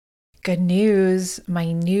Good news.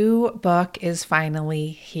 My new book is finally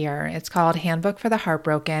here. It's called Handbook for the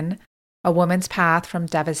Heartbroken, A Woman's Path from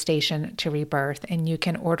Devastation to Rebirth, and you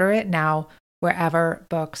can order it now wherever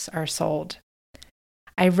books are sold.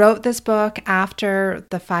 I wrote this book after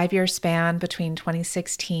the 5-year span between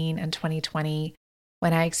 2016 and 2020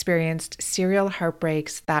 when I experienced serial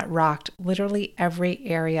heartbreaks that rocked literally every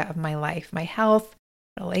area of my life, my health,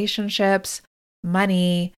 relationships,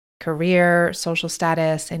 money, career, social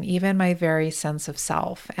status, and even my very sense of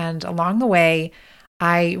self. And along the way,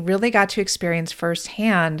 I really got to experience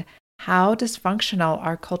firsthand how dysfunctional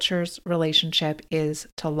our culture's relationship is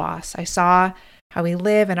to loss. I saw how we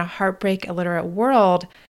live in a heartbreak illiterate world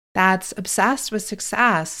that's obsessed with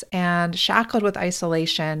success and shackled with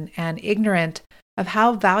isolation and ignorant of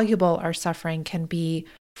how valuable our suffering can be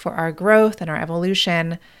for our growth and our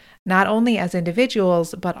evolution, not only as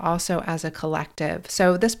individuals, but also as a collective.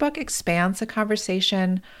 So this book expands the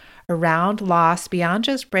conversation around loss beyond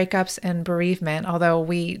just breakups and bereavement, although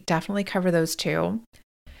we definitely cover those too,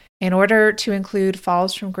 in order to include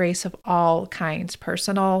falls from grace of all kinds,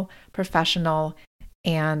 personal, professional,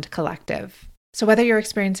 and collective. So whether you're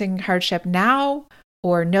experiencing hardship now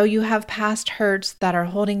or know you have past hurts that are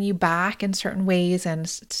holding you back in certain ways and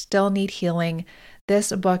still need healing,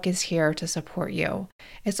 this book is here to support you.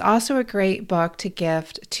 It's also a great book to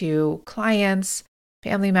gift to clients,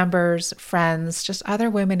 family members, friends, just other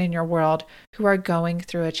women in your world who are going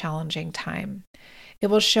through a challenging time. It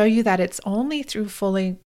will show you that it's only through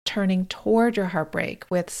fully turning toward your heartbreak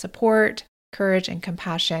with support, courage, and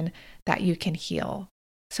compassion that you can heal.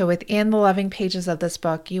 So within the loving pages of this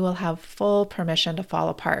book, you will have full permission to fall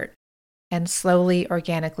apart and slowly,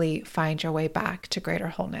 organically find your way back to greater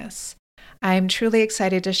wholeness. I'm truly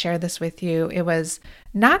excited to share this with you. It was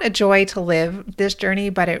not a joy to live this journey,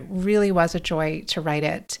 but it really was a joy to write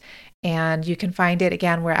it. And you can find it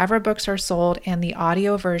again wherever books are sold, and the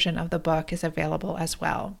audio version of the book is available as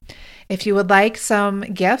well. If you would like some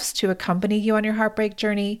gifts to accompany you on your heartbreak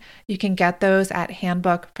journey, you can get those at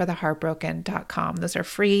handbookfortheheartbroken.com. Those are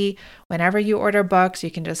free. Whenever you order books, you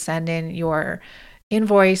can just send in your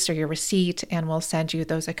invoice or your receipt, and we'll send you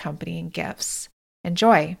those accompanying gifts.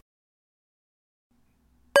 Enjoy.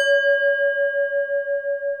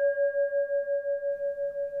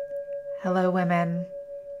 Hello, women.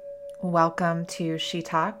 Welcome to She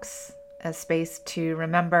Talks, a space to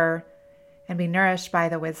remember and be nourished by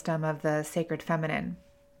the wisdom of the sacred feminine.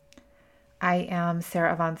 I am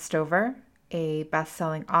Sarah Yvonne Stover, a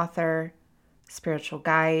best-selling author, spiritual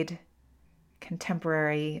guide,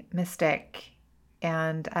 contemporary mystic,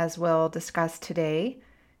 and as we'll discuss today,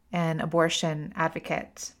 an abortion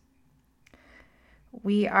advocate.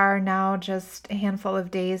 We are now just a handful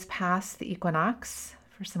of days past the equinox,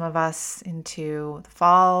 for some of us into the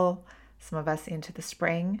fall, some of us into the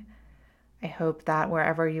spring. I hope that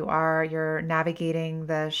wherever you are, you're navigating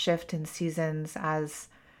the shift in seasons as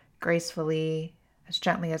gracefully, as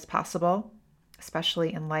gently as possible,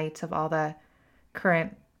 especially in light of all the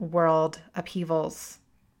current world upheavals.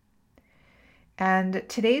 And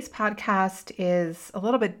today's podcast is a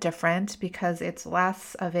little bit different because it's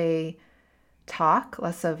less of a talk,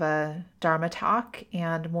 less of a Dharma talk,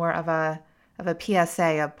 and more of a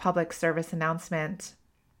PSA, a public service announcement.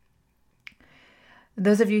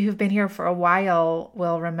 Those of you who've been here for a while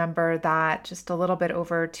will remember that just a little bit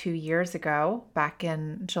over 2 years ago, back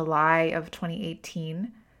in July of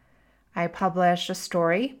 2018, I published a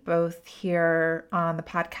story both here on the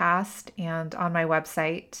podcast and on my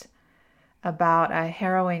website about a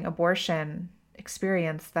harrowing abortion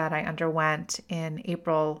experience that I underwent in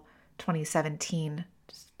April 2017,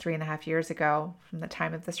 just 3.5 years ago from the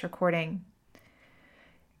time of this recording.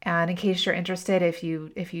 And in case you're interested, if you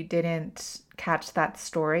didn't catch that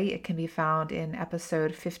story, it can be found in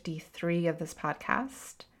episode 53 of this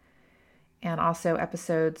podcast, and also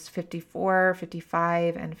episodes 54,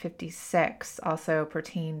 55, and 56 also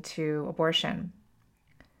pertain to abortion.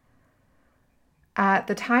 At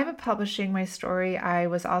the time of publishing my story, I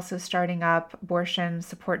was also starting up abortion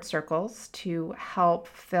support circles to help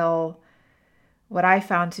fill what I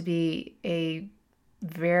found to be a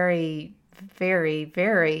very, very,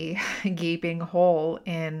 very gaping hole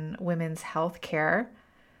in women's health care,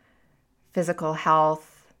 physical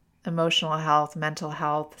health, emotional health, mental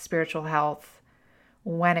health, spiritual health,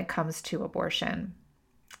 when it comes to abortion.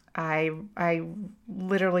 I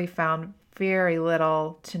literally found very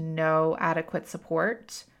little to no adequate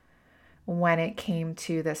support when it came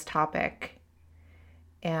to this topic.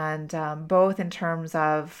 And both in terms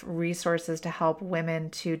of resources to help women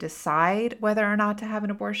to decide whether or not to have an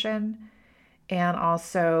abortion, and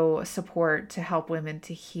also support to help women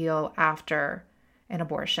to heal after an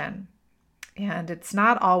abortion. And it's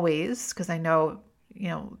not always, because I know,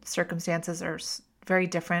 circumstances are very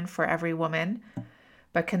different for every woman.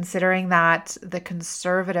 But considering that the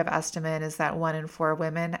conservative estimate is that 1 in 4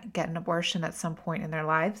 women get an abortion at some point in their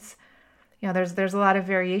lives, there's a lot of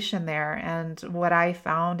variation there. And what I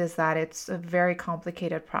found is that it's a very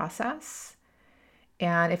complicated process.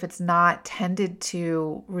 And if it's not tended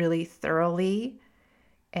to really thoroughly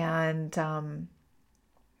and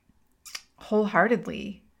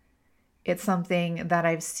wholeheartedly, it's something that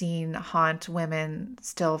I've seen haunt women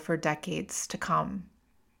still for decades to come,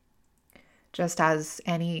 just as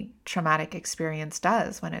any traumatic experience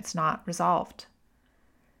does when it's not resolved.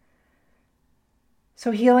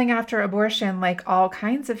 So healing after abortion, like all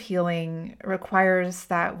kinds of healing, requires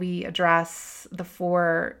that we address the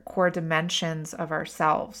 4 core dimensions of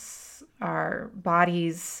ourselves: our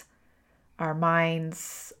bodies, our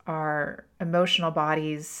minds, our emotional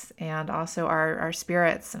bodies, and also our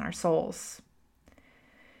spirits and our souls.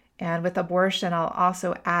 And with abortion, I'll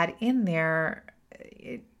also add in there,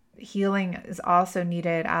 healing is also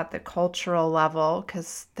needed at the cultural level,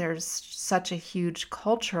 because there's such a huge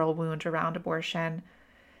cultural wound around abortion,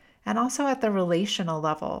 and also at the relational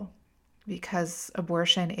level, because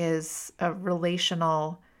abortion is a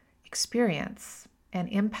relational experience and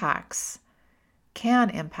can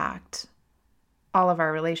impact all of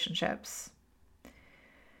our relationships.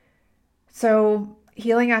 So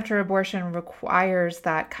healing after abortion requires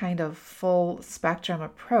that kind of full spectrum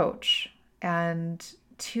approach. And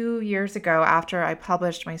 2 years ago, after I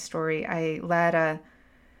published my story, I led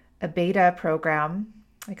a beta program,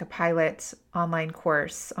 like a pilot online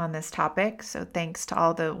course on this topic. So thanks to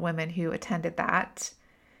all the women who attended that.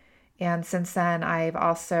 And since then, I've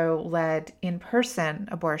also led in-person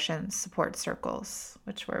abortion support circles,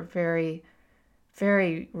 which were very,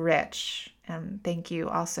 very rich. And thank you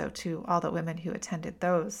also to all the women who attended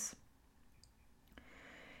those.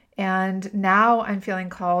 And now I'm feeling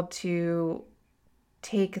called to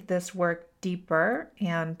take this work deeper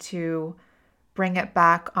and to bring it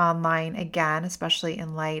back online again, especially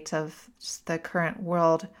in light of just the current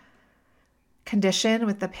world condition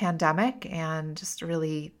with the pandemic and just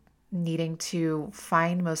really needing to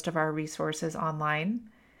find most of our resources online,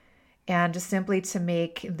 and just simply to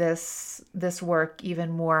make this work even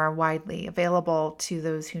more widely available to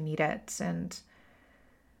those who need it. And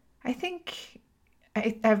I think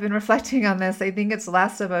I've been reflecting on this. I think it's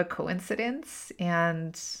less of a coincidence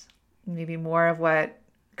and maybe more of what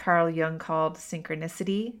Carl Jung called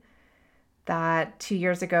synchronicity, that 2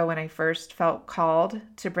 years ago when I first felt called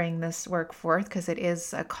to bring this work forth, because it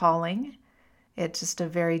is a calling, it's just a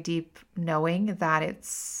very deep knowing that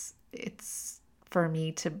it's for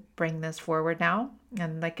me to bring this forward now,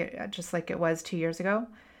 and just like it was 2 years ago.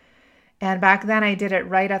 And back then I did it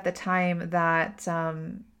right at the time that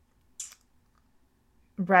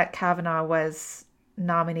Brett Kavanaugh was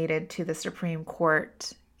nominated to the Supreme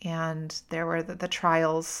Court, and there were the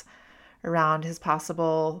trials around his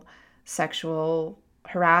possible sexual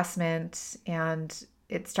harassment, and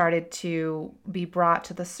it started to be brought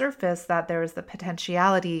to the surface that there was the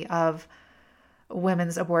potentiality of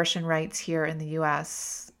women's abortion rights here in the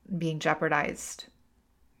US being jeopardized.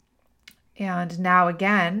 And now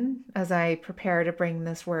again, as I prepare to bring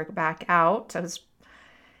this work back out, I was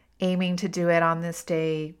aiming to do it on this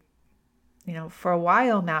day, for a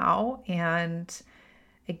while now. And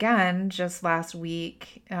again, just last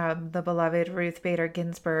week, the beloved Ruth Bader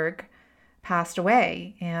Ginsburg passed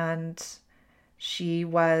away, and she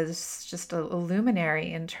was just a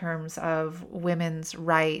luminary in terms of women's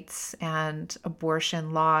rights and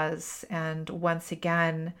abortion laws. And once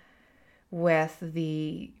again, with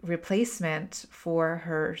the replacement for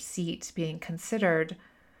her seat being considered,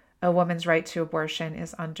 a woman's right to abortion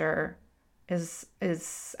is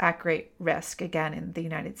at great risk again in the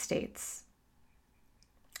United States.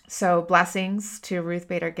 So blessings to Ruth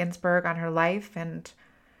Bader Ginsburg on her life and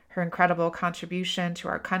her incredible contribution to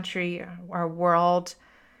our country, our world,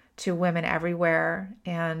 to women everywhere,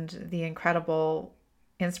 and the incredible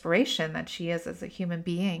inspiration that she is as a human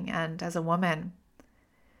being and as a woman.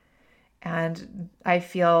 And I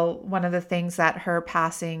feel one of the things that her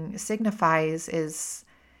passing signifies is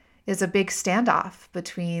a big standoff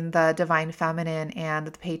between the divine feminine and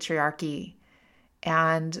the patriarchy.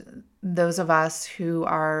 And those of us who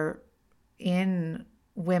are in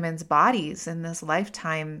women's bodies in this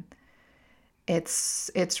lifetime,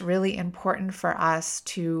 it's really important for us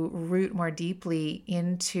to root more deeply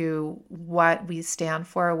into what we stand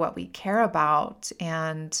for, what we care about,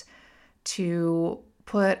 and to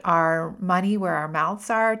put our money where our mouths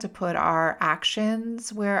are, to put our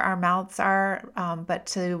actions where our mouths are, but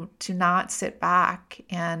to not sit back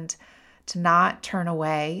and to not turn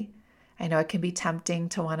away. I know it can be tempting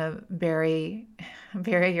to want to bury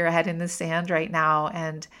your head in the sand right now,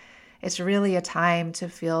 and it's really a time to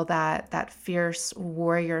feel that fierce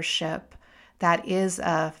warriorship that is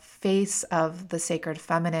a face of the sacred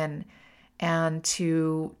feminine, and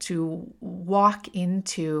to walk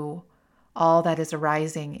into all that is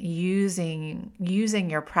arising, using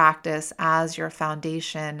your practice as your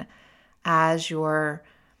foundation, as your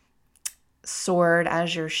sword,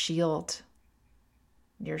 as your shield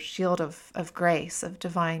of grace, of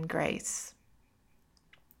divine grace.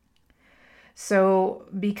 So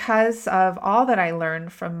because of all that I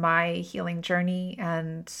learned from my healing journey,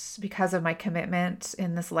 and because of my commitment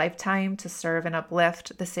in this lifetime to serve and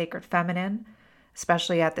uplift the sacred feminine,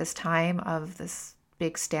 especially at this time of this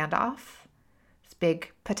big standoff, this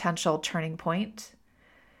big potential turning point,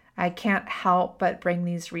 I can't help but bring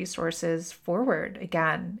these resources forward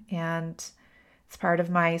again. And it's part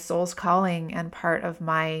of my soul's calling and part of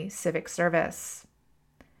my civic service.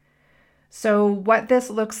 So what this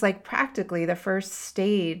looks like practically, the first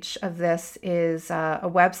stage of this is a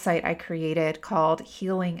website I created called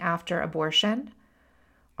Healing After Abortion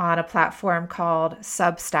on a platform called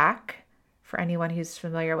Substack. For anyone who's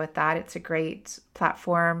familiar with that, it's a great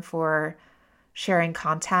platform for sharing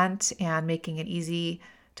content and making it easy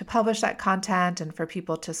to publish that content and for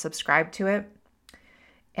people to subscribe to it.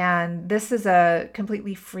 And this is a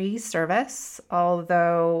completely free service,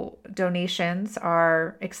 although donations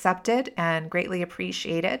are accepted and greatly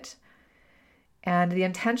appreciated. And the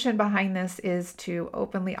intention behind this is to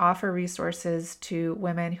openly offer resources to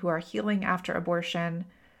women who are healing after abortion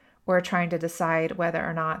or trying to decide whether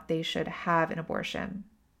or not they should have an abortion.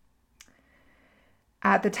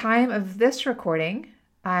 At the time of this recording,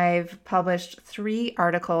 I've published 3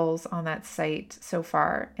 articles on that site so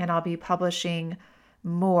far, and I'll be publishing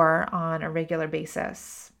more on a regular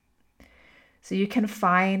basis. So you can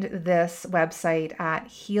find this website at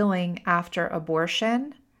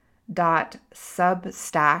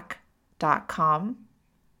healingafterabortion.substack.com,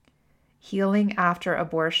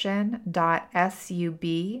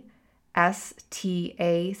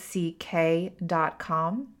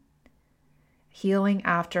 healingafterabortion.substack.com,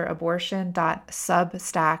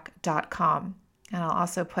 healingafterabortion.substack.com. And I'll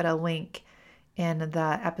also put a link in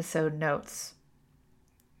the episode notes.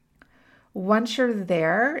 Once you're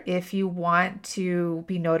there, if you want to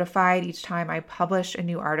be notified each time I publish a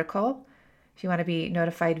new article, if you want to be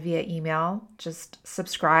notified via email, just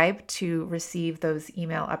subscribe to receive those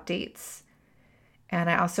email updates. And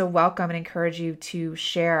I also welcome and encourage you to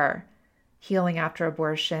share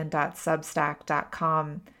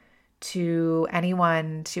healingafterabortion.substack.com to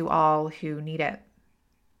anyone, to all who need it.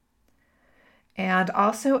 And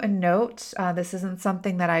also a note, this isn't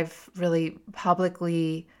something that I've really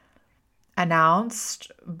publicly announced,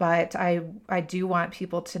 but I do want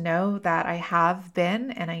people to know that I have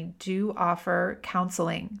been and I do offer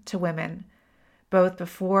counseling to women both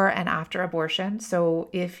before and after abortion. So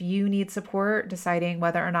if you need support deciding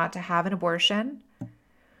whether or not to have an abortion,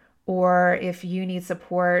 or if you need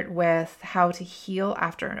support with how to heal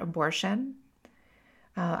after an abortion,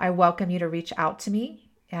 I welcome you to reach out to me,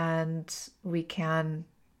 and we can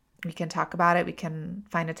talk about it. We can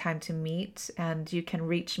find a time to meet, and you can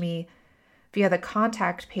reach me via the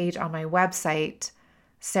contact page on my website,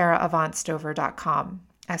 sarahavantstover.com,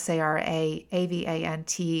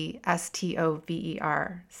 SaraAvantstover,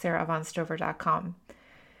 sarahavantstover.com.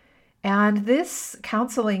 And this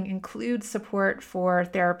counseling includes support for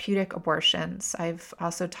therapeutic abortions. I've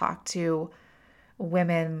also talked to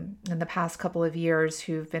women in the past couple of years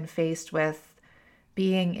who've been faced with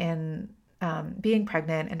being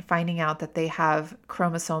pregnant and finding out that they have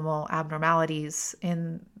chromosomal abnormalities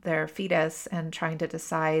in their fetus and trying to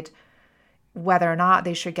decide whether or not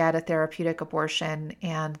they should get a therapeutic abortion.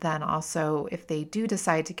 And then also, if they do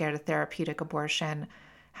decide to get a therapeutic abortion,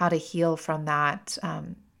 how to heal from that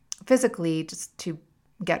physically, just to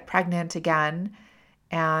get pregnant again.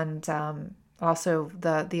 And also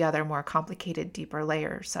the other more complicated, deeper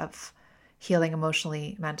layers of healing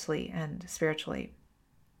emotionally, mentally, and spiritually.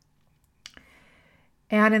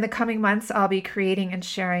 And in the coming months, I'll be creating and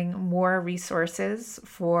sharing more resources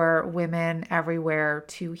for women everywhere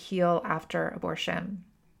to heal after abortion.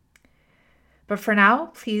 But for now,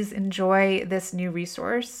 please enjoy this new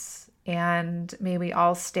resource, and may we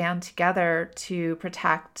all stand together to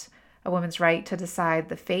protect a woman's right to decide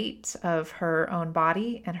the fate of her own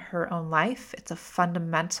body and her own life. It's a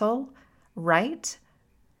fundamental right.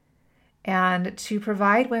 and to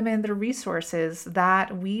provide women the resources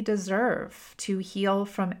that we deserve to heal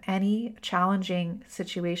from any challenging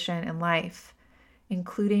situation in life,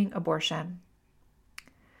 including abortion.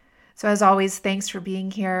 So as always, thanks for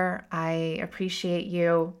being here. I appreciate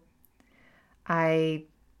you. I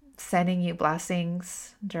sending you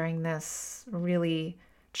blessings during this really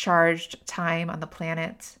charged time on the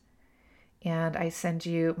planet. And I send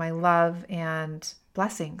you my love and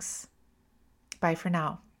blessings. Bye for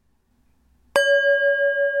now.